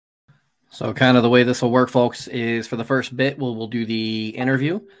So kind of the way this will work, folks, is for the first bit, we'll do the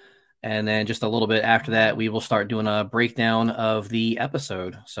interview. And then just a little bit after that, we will start doing a breakdown of the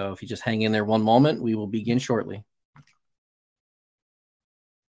episode. So if you just hang in there one moment, we will begin shortly.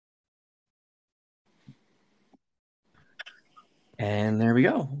 And there we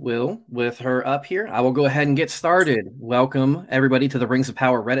go. Will, with her up here, I will go ahead and get started. Welcome, everybody, to the Rings of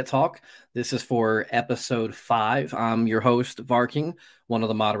Power Reddit Talk. This is for episode 5. I'm your host, Varking, one of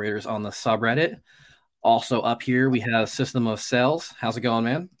the moderators on the subreddit. Also up here, we have System of Cells. How's it going,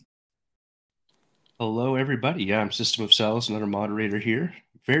 man? Hello, everybody. Yeah, I'm System of Cells, another moderator here.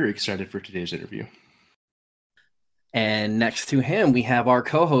 Very excited for today's interview. And next to him, we have our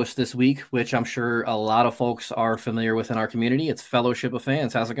co-host this week, which I'm sure a lot of folks are familiar with in our community. It's Fellowship of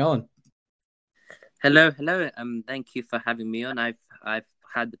Fans. How's it going? Hello. Thank you for having me on. I've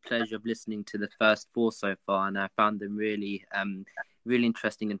had the pleasure of listening to the first 4 so far, and I found them really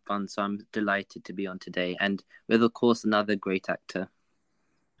interesting and fun. So I'm delighted to be on today, and with, of course, another great actor.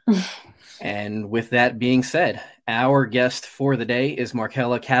 And with that being said, our guest for the day is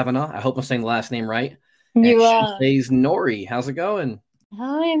Markella Kavenagh. I hope I'm saying the last name right. You are. She plays Nori. How's it going?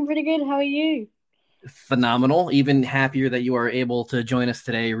 Hi, I'm pretty good. How are you? Phenomenal. Even happier that you are able to join us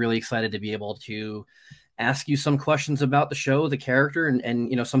today. Really excited to be able to ask you some questions about the show, the character,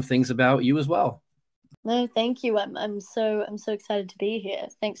 and some things about you as well. No, thank you. I'm so excited to be here.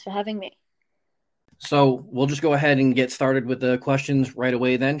 Thanks for having me. So we'll just go ahead and get started with the questions right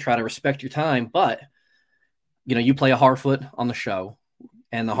away then. Try to respect your time. But, you play a Harfoot on the show,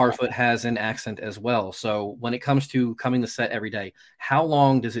 and the Harfoot has an accent as well. So when it comes to coming to set every day, how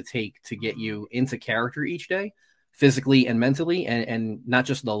long does it take to get you into character each day, physically and mentally, and not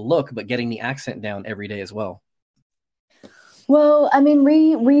just the look, but getting the accent down every day as well? Well, I mean,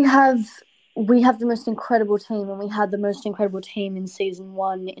 we have the most incredible team, and we had the most incredible team in season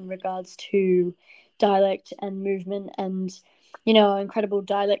 1 in regards to dialect and movement, and our incredible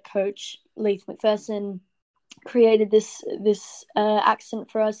dialect coach Leith McPherson created this accent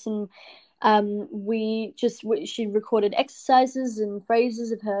for us, and she recorded exercises and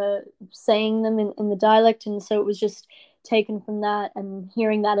phrases of her saying them in the dialect, and so it was just taken from that and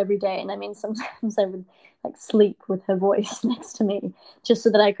hearing that every day. And I mean, sometimes I would sleep with her voice next to me just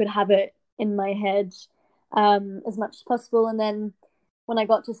so that I could have it in my head as much as possible. And then when I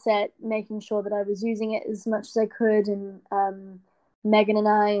got to set, making sure that I was using it as much as I could. And Megan and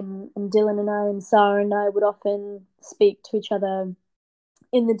I and Dylan and I and Sarah and I would often speak to each other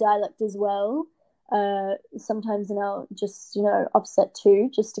in the dialect as well. Sometimes in our just, offset too,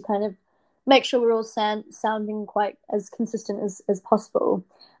 just to kind of make sure we're all sounding quite as consistent as possible.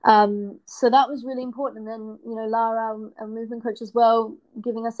 So that was really important. And then, Lara, our movement coach as well,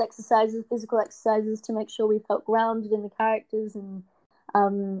 giving us physical exercises to make sure we felt grounded in the characters and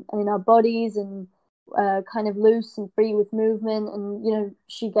in our bodies, and kind of loose and free with movement. And,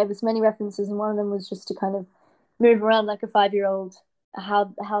 she gave us many references, and one of them was just to kind of move around like a 5-year-old,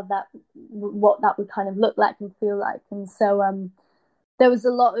 what that would kind of look like and feel like. And so there was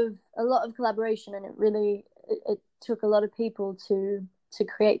a lot of collaboration, and it took a lot of people to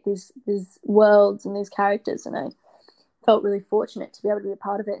create these worlds and these characters, and I felt really fortunate to be able to be a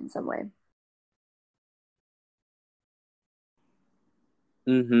part of it in some way.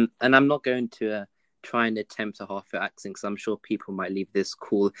 Mm-hmm. And I'm not going to try and attempt a Harfoot accent, because I'm sure people might leave this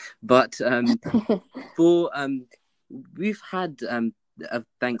call. But we've had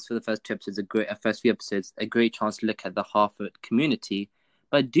thanks for the first 2 episodes, first few episodes, a great chance to look at the Harfoot community.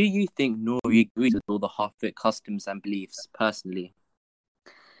 But do you think Nori agrees with all the Harfoot customs and beliefs personally?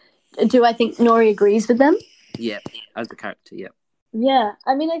 Do I think Nori agrees with them? Yeah, as a character, yeah. Yeah,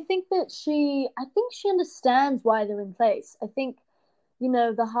 I mean, I think she understands why they're in place. I think,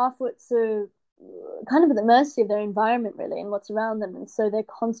 the Harfoots are kind of at the mercy of their environment, really, and what's around them. And so they're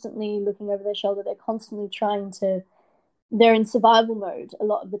constantly looking over their shoulder. They're constantly they're in survival mode a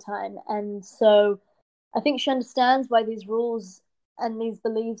lot of the time. And so I think she understands why these rules and these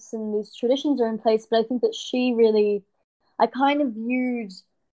beliefs and these traditions are in place. But I think that I kind of viewed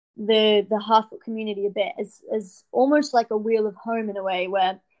the Harfoot community a bit as almost like a wheel of home, in a way,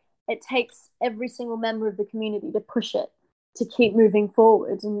 where it takes every single member of the community to push it, to keep moving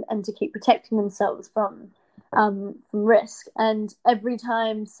forward and to keep protecting themselves from risk. And every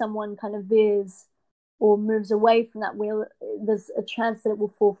time someone kind of veers or moves away from that wheel, there's a chance that it will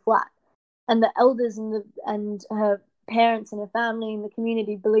fall flat. And the elders and her parents and her family and the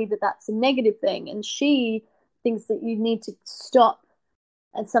community believe that that's a negative thing. And she thinks that you need to stop,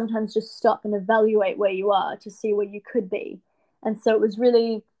 and sometimes just stop and evaluate where you are to see where you could be. And so it was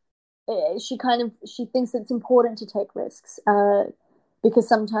really, she thinks that it's important to take risks, because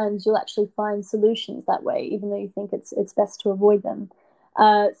sometimes you'll actually find solutions that way, even though you think it's best to avoid them.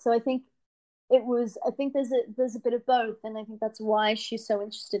 So I think there's a bit of both, and I think that's why she's so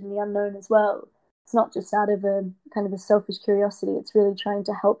interested in the unknown as well. It's not just out of a kind of a selfish curiosity. It's really trying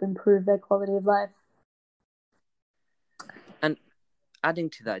to help improve their quality of life. And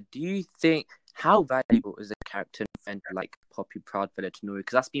adding to that, do you think, how valuable is a character and like Poppy Proudfellow to Nori?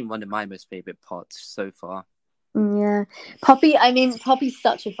 Because that's been one of my most favorite parts so far. Yeah, Poppy. I mean, Poppy's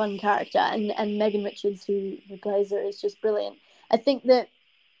such a fun character, and Megan Richards, who plays her, is just brilliant. I think that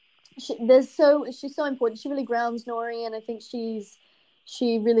she's so important. She really grounds Nori, and I think she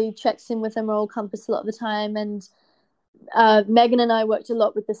really checks in with her moral compass a lot of the time. And Megan and I worked a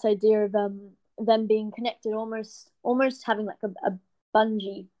lot with this idea of them being connected, almost having like a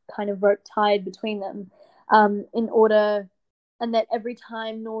bungee kind of rope tied between them, in order, and that every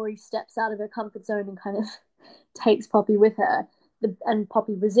time Nori steps out of her comfort zone and kind of takes Poppy with her, and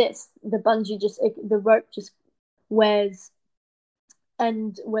Poppy resists, the rope just wears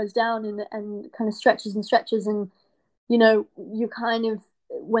down and kind of stretches and stretches, and you kind of,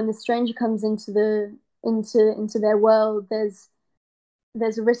 when the stranger comes into their world, there's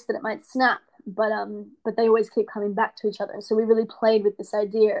a risk that it might snap, but they always keep coming back to each other. And so we really played with this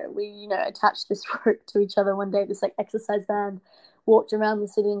idea. We attached this rope to each other one day, this like exercise band, walked around the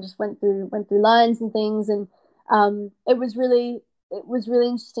city and just went through lines and things, and it was really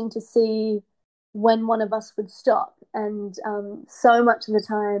interesting to see when one of us would stop. And so much of the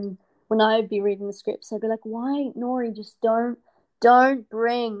time when I'd be reading the scripts, I'd be like, why, Nori, just don't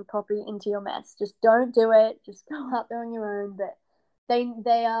bring Poppy into your mess. Just don't do it. Just go out there on your own. But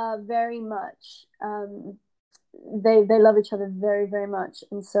they are very much, they love each other very, very much.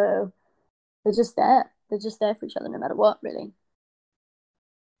 And so they're just there. They're just there for each other no matter what, really.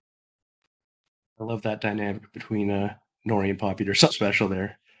 I love that dynamic between Nori and Poppy. There's something special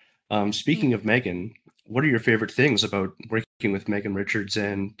there. Speaking of Megan, what are your favorite things about working with Megan Richards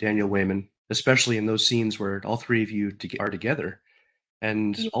and Daniel Wayman, especially in those scenes where all three of you are together?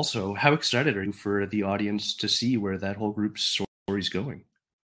 And also, how excited are you for the audience to see where that whole group's story is going?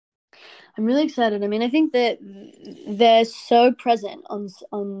 I'm really excited. I mean, I think that they're so present on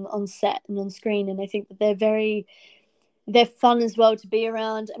set and on screen, and I think that they're fun as well to be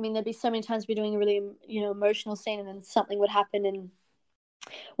around. I mean, there'd be so many times we're doing a really emotional scene, and then something would happen, and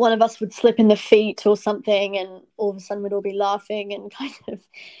one of us would slip in the feet or something, and all of a sudden we'd all be laughing and kind of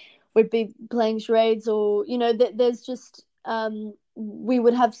we'd be playing charades, or there's just we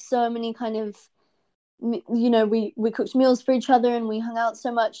would have so many kind of we cooked meals for each other and we hung out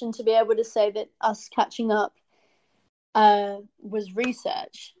so much, and to be able to say that us catching up was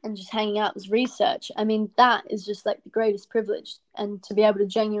research, and just hanging out was research, I mean, that is just like the greatest privilege. And to be able to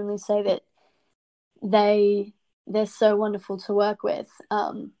genuinely say that they're so wonderful to work with.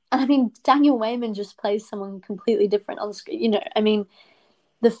 And I mean, Daniel Wayman just plays someone completely different on screen. I mean,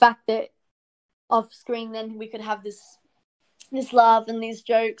 the fact that off screen then we could have this laugh and these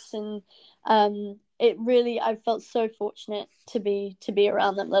jokes, and it really, I felt so fortunate to be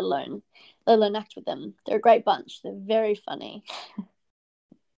around them, let alone act with them. They're a great bunch. They're very funny.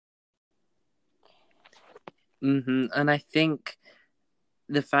 And I think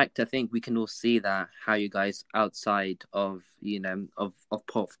we can all see that, how you guys outside of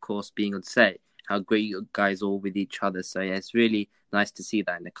Pop, of course, being on set, how great you guys are all with each other. So yeah, it's really nice to see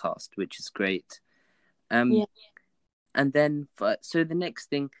that in the cast, which is great. And then so the next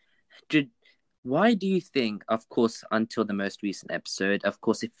thing, why do you think, of course, until the most recent episode, of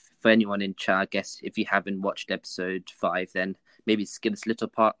course, if for anyone in chat, I guess if you haven't watched episode 5, then maybe skip this little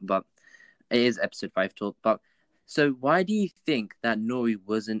part, but it is episode 5 talk. But so why do you think that Nori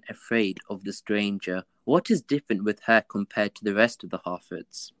wasn't afraid of the stranger? What is different with her compared to the rest of the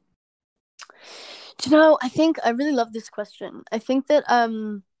Harfords? I think I really love this question. I think that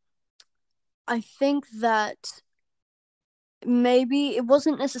maybe it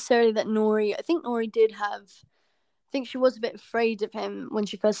wasn't necessarily that Nori. I think Nori did have. I think she was a bit afraid of him when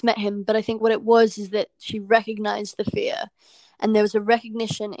she first met him, but I think what it was is that she recognized the fear, and there was a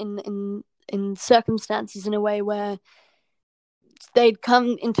recognition in circumstances in a way where they'd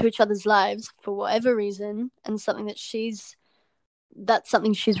come into each other's lives for whatever reason, and that's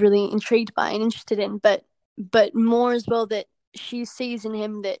something she's really intrigued by and interested in, but more as well that she sees in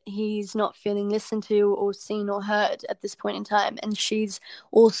him that he's not feeling listened to or seen or heard at this point in time, and she's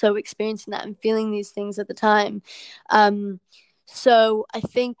also experiencing that and feeling these things at the time. So I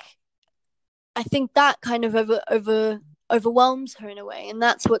think that kind of overwhelms her in a way, and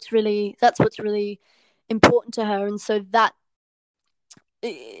that's what's really important to her. And so that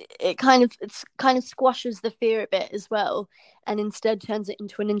it kind of squashes the fear a bit as well, and instead turns it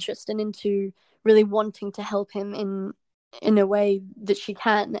into an interest and into really wanting to help him in a way that she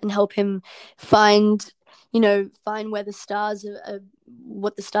can, and help him find where the stars are,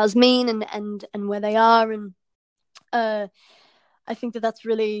 what the stars mean, and where they are. And I think that's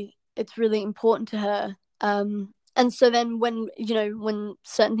really important to her. And so then when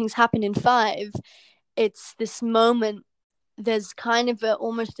certain things happen in 5, it's this moment. There's kind of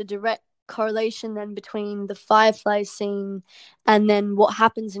almost a direct correlation then between the firefly scene and then what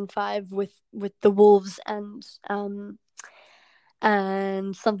happens in 5 with the wolves and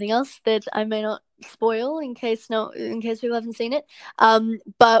something else that I may not spoil in case people haven't seen it.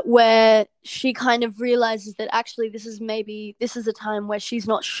 But where she kind of realizes that actually this is a time where she's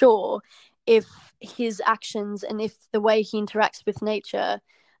not sure if his actions and if the way he interacts with nature,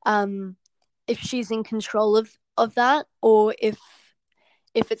 if she's in control of that, or if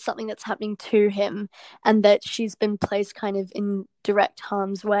it's something that's happening to him, and that she's been placed kind of in direct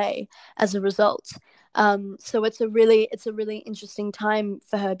harm's way as a result. So it's a really interesting time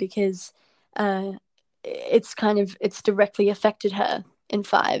for her, because it's directly affected her in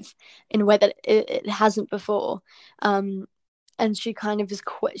 5 in a way that it hasn't before. And she kind of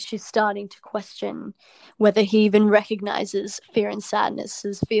she's starting to question whether he even recognizes fear and sadness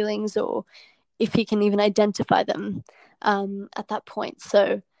as feelings, or if he can even identify them at that point.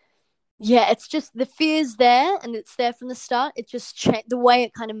 So yeah, it's just the fear's there, and it's there from the start. It just the way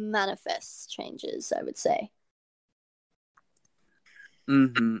it kind of manifests changes, I would say.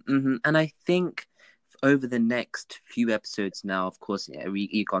 And I think over the next few episodes now, of course,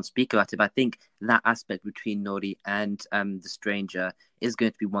 you can't speak about it, but I think that aspect between Nori and the stranger is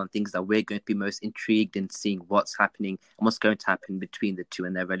going to be one of the things that we're going to be most intrigued in seeing what's happening and what's going to happen between the two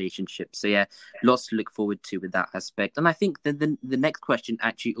and their relationship. So yeah, lots to look forward to with that aspect. And I think the next question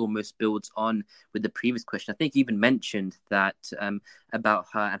actually almost builds on with the previous question. I think you even mentioned that about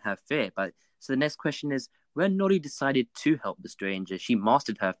her and her fear. But so the next question is, when Nori decided to help the stranger, she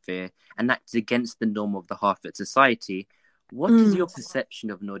mastered her fear and acted against the norm of the half-wit society. What is your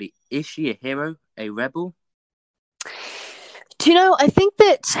perception of Nori? Is she a hero, a rebel? Do you know, I think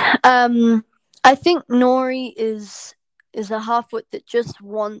that I think Nori is a half-wit that just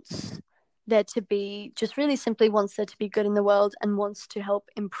wants there to be, just really simply wants there to be good in the world, and wants to help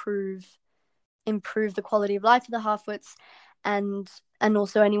improve the quality of life of the half-wits, and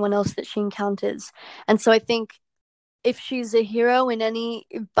also anyone else that she encounters. And so I think if she's a hero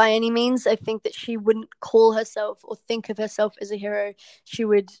by any means, I think that she wouldn't call herself or think of herself as a hero. She's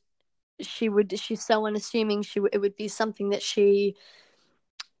so unassuming. It would be something that she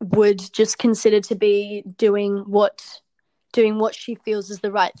would just consider to be doing what she feels is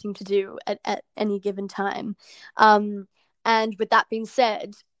the right thing to do at any given time. And with that being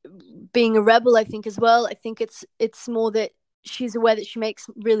said, being a rebel, I think as well, I think it's more that she's aware that she makes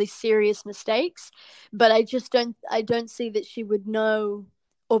really serious mistakes, but I don't see that she would know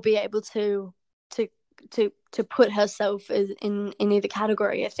or be able to put herself in either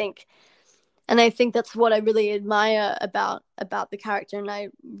category, I think. And I think that's what I really admire about the character, and I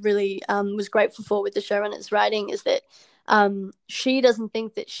really was grateful for with the showrunner's writing, is that she doesn't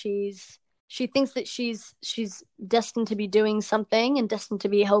think that she thinks that she's destined to be doing something and destined to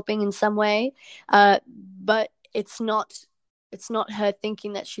be helping in some way, but it's not her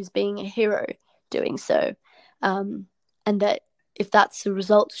thinking that she's being a hero doing so, and that if that's the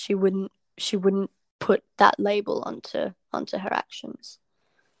result, she wouldn't put that label onto her actions.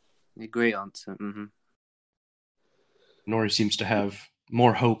 A great answer. Nori seems to have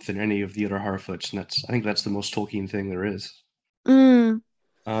more hope than any of the other Harfoots, and I think that's the most Tolkien thing there is.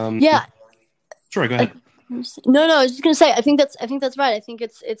 Yeah. Sorry, go ahead. No, I was just gonna say, I think that's right. I think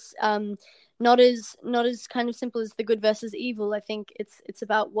it's not as kind of simple as the good versus evil. I think it's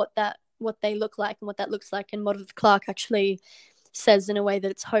about what they look like and what that looks like, and Moderator Clark actually says in a way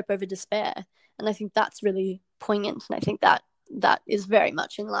that it's hope over despair, and I think that's really poignant, and I think that is very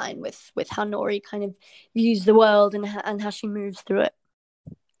much in line with how Nori kind of views the world and how she moves through it.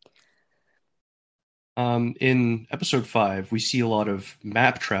 In episode 5, we see a lot of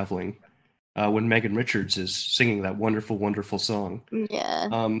map traveling when Megan Richards is singing that wonderful, wonderful song.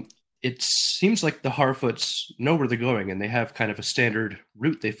 Yeah. It seems like the Harfoots know where they're going, and they have kind of a standard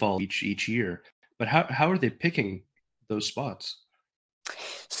route they follow each year. But how are they picking those spots?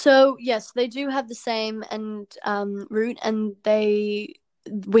 So yes, they do have the same route, and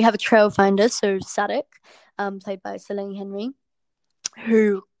we have a trail finder, so Sadek, played by Selene Henry,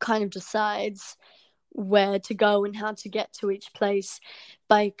 who kind of decides where to go and how to get to each place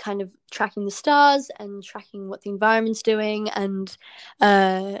by kind of tracking the stars and tracking what the environment's doing, and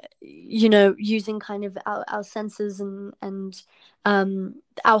using kind of our senses and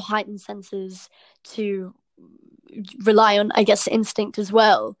our heightened senses to rely on, I guess, instinct as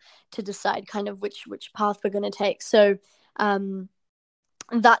well to decide kind of which path we're going to take. So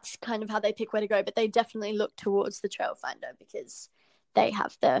that's kind of how they pick where to go, but they definitely look towards the trail finder because they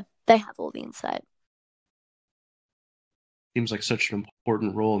have all the insight. Seems like such an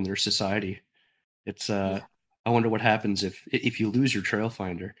important role in their society. It's I wonder what happens if you lose your trail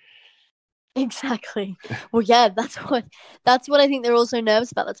finder. Exactly. Well, yeah, that's what I think they're also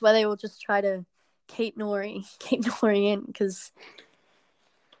nervous about. That's why they all just try to keep Nori in because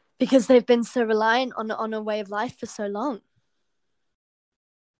they've been so reliant on a way of life for so long.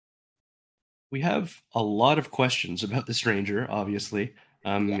 We have a lot of questions about the stranger, obviously,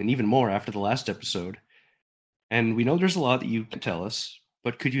 and even more after the last episode. And we know there's a lot that you can tell us,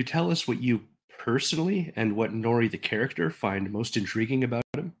 but could you tell us what you personally and what Nori the character find most intriguing about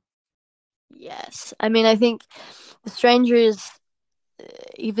him? Yes. I mean, I think the stranger is,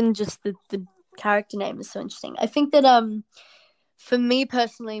 even just the character name is so interesting. I think that for me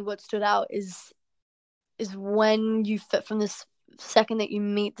personally, what stood out is when you fit from this second that you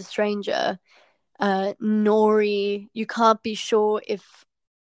meet the stranger, Nori, you can't be sure if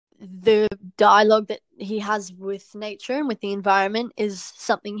the dialogue that he has with nature and with the environment is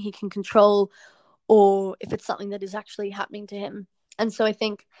something he can control or if it's something that is actually happening to him. And so I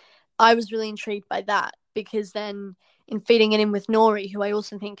think I was really intrigued by that, because then in feeding it in with Nori, who I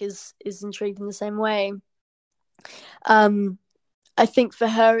also think is intrigued in the same way, I think for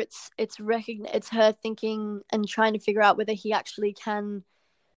her it's her thinking and trying to figure out whether he actually can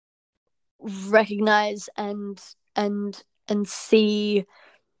recognize and see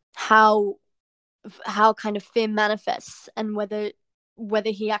how kind of fear manifests, and whether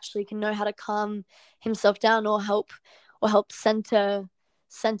he actually can know how to calm himself down or help center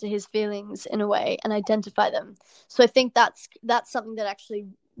his feelings in a way and identify them. So I think that's something that actually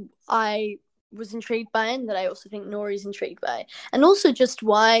I was intrigued by, and that I also think Nori's intrigued by, and also just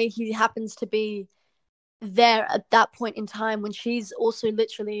why he happens to be there at that point in time when she's also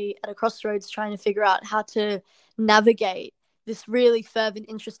literally at a crossroads trying to figure out how to navigate this really fervent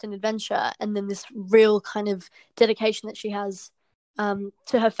interest in adventure and then this real kind of dedication that she has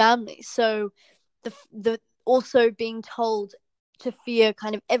to her family. So the also being told to fear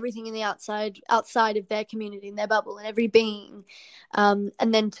kind of everything in the outside of their community, in their bubble, and every being, and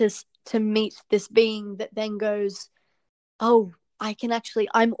then to meet this being that then goes, oh,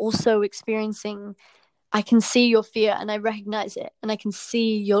 I'm also experiencing, I can see your fear and I recognize it, and I can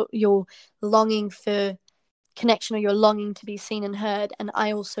see your longing for connection, or your longing to be seen and heard, and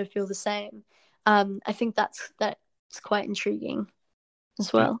I also feel the same. I think that's quite intriguing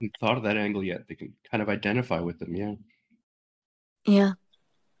as well. I haven't thought of that angle yet. They can kind of identify with them, yeah.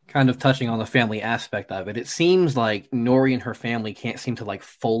 Kind of touching on the family aspect of it, it seems like Nori and her family can't seem to like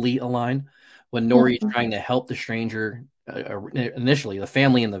fully align. When Nori is trying to help the stranger, initially the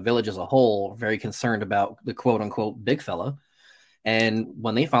family and the village as a whole are very concerned about the quote unquote big fella. And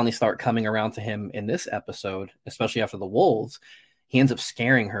when they finally start coming around to him in this episode, especially after the wolves, he ends up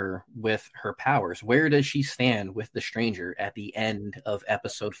scaring her with her powers. Where does she stand with the stranger at the end of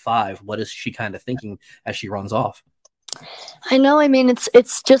episode 5? What is she kind of thinking as she runs off? I know. I mean,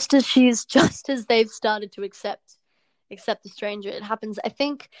 it's just as they've started to accept the stranger. It happens. I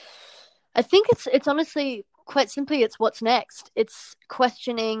think it's honestly quite simply, it's what's next. It's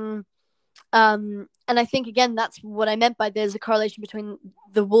questioning. And I think, again, that's what I meant by there's a correlation between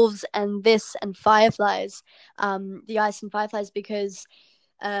the wolves and this and fireflies, the ice and fireflies, because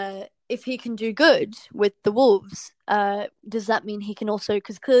if he can do good with the wolves, does that mean he can also,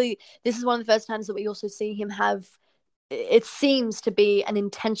 because clearly this is one of the first times that we also see him have, it seems to be an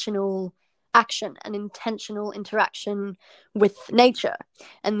intentional action, an intentional interaction with nature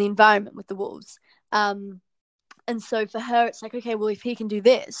and the environment with the wolves. And so for her, it's like, okay, well, if he can do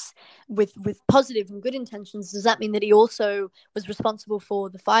this with positive and good intentions, does that mean that he also was responsible for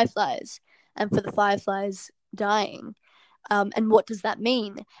the fireflies and for the fireflies dying? And what does that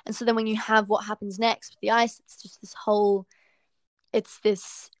mean? And so then when you have what happens next with the ice, it's just this whole, it's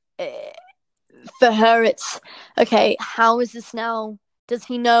this, for her, it's, okay, how is this now? Does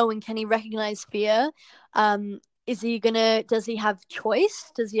he know and can he recognize fear? Does he have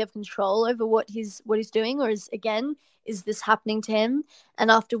choice? Does he have control over what he's doing? Or is this happening to him?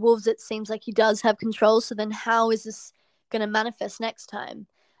 And after Wolves, it seems like he does have control. So then how is this going to manifest next time?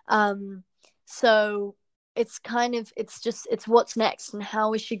 So it's kind of, it's what's next, and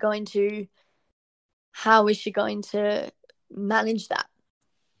how is she going to how is she going to manage that?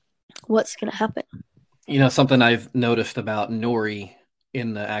 What's going to happen? Something I've noticed about Nori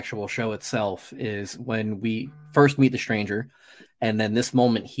in the actual show itself is when we first meet the stranger, and then this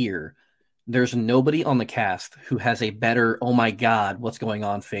moment here, there's nobody on the cast who has a better "oh my god, what's going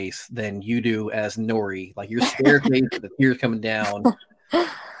on" face than you do as Nori. Like, your scared face with the tears coming down,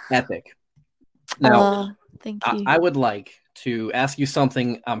 epic. Now, thank you. I would like to ask you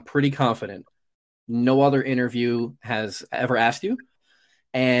something I'm pretty confident no other interview has ever asked you.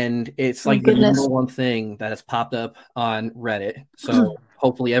 And it's like the number one thing that has popped up on Reddit. So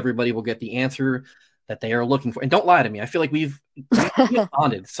hopefully everybody will get the answer that they are looking for. And don't lie to me. I feel like we've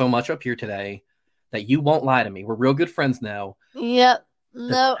bonded so much up here today that you won't lie to me. We're real good friends now. Yep.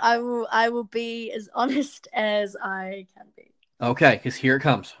 No, I will be as honest as I can be. Okay, because here it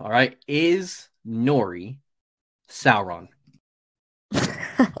comes. All right. Is Nori Sauron?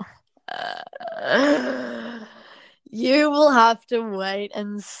 You will have to wait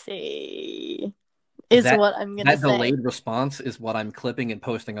and see. Is what I'm going to say. That delayed response is what I'm clipping and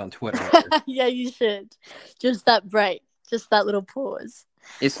posting on Twitter. Yeah, you should. Just that break. Just that little pause.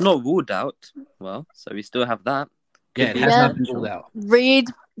 It's not ruled out. Well, so we still have that. Yeah, it has not been ruled out.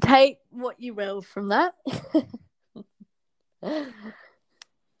 Take what you will from that.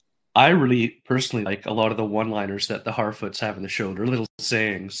 I really personally like a lot of the one-liners that the Harfoots have in the show. They're little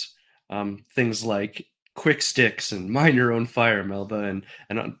sayings. Things like "quick sticks" and "mind your own fire, Melba," and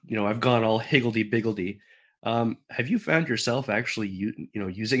I've gone all higgledy-biggledy. Have you found yourself actually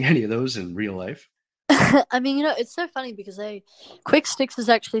using any of those in real life? I mean, it's so funny because quick sticks is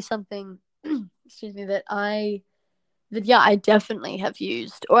actually something excuse me, that I definitely have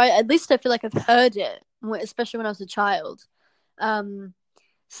used, or at least I feel like I've heard it, especially when I was a child.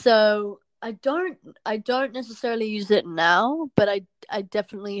 So I don't necessarily use it now, but I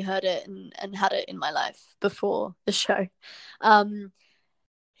definitely heard it and had it in my life before the show.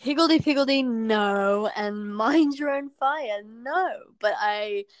 Higgledy-piggledy, no, and mind your own fire, no. But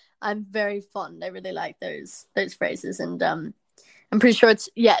I'm very fond. I really like those phrases, and I'm pretty sure it's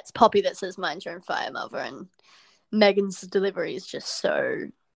Poppy that says "mind your own fire, Melva," and Megan's delivery is just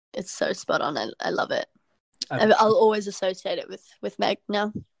it's so spot on. I love it. I'll always associate it with Meg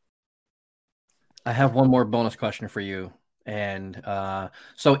now. I have one more bonus question for you. And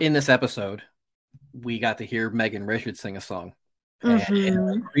so in this episode, we got to hear Megan Richards sing a song. And in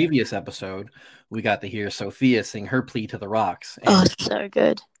the previous episode, we got to hear Sophia sing her plea to the rocks. And so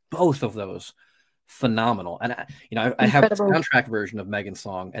good. Both of those, phenomenal. And I have the soundtrack version of Megan's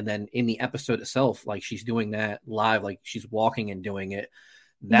song. And then in the episode itself, like, she's doing that live, like she's walking and doing it.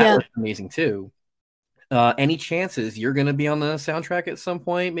 That was amazing too. Any chances you're going to be on the soundtrack at some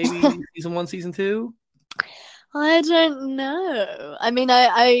point? Maybe season 1, season 2? I don't know. I mean,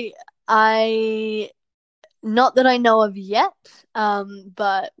 I not that I know of yet.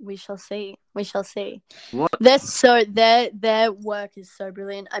 But we shall see. We shall see. What? Their work is so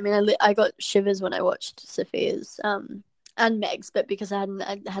brilliant. I mean, I got shivers when I watched Sophia's and Meg's, but because I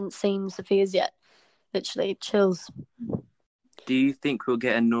hadn't seen Sophia's yet, literally chills. Do you think we'll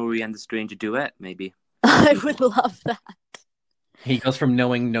get a Nori and the Stranger duet? Maybe. I would love that. He goes from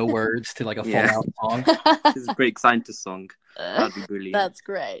knowing no words to like a full-out song. This is a great scientist song. That'd be brilliant. That's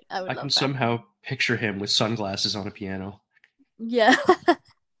great. I can somehow picture him with sunglasses on a piano. Yeah. Do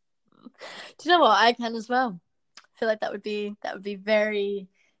you know what? I can as well. I feel like that would be very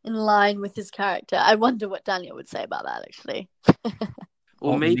in line with his character. I wonder what Daniel would say about that, actually.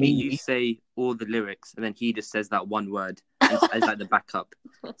 Or maybe you say all the lyrics and then he just says that one word as like the backup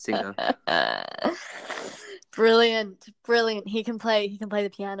singer. Brilliant. He can play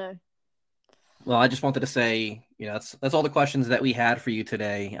the piano. Well, I just wanted to say, that's all the questions that we had for you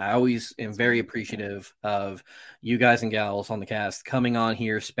today. I always am very appreciative of you guys and gals on the cast coming on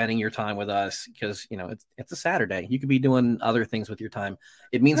here, spending your time with us, because, it's a Saturday. You could be doing other things with your time.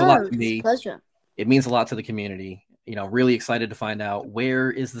 It means a lot to me. Pleasure. It means a lot to the community. Really excited to find out where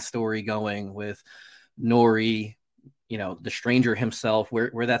is the story going with Nori, the stranger himself,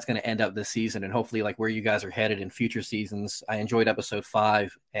 where that's going to end up this season, and hopefully like where you guys are headed in future seasons. I enjoyed episode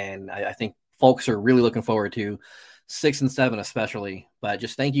 5, and I think folks are really looking forward to 6 and 7 especially. But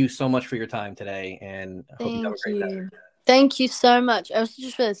just thank you so much for your time today, and I hope you have a great day. Thank you so much. I also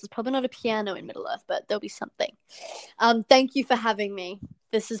just realized there's probably not a piano in Middle Earth, but there'll be something. Thank you for having me.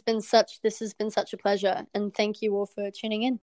 This has been such a pleasure, and thank you all for tuning in.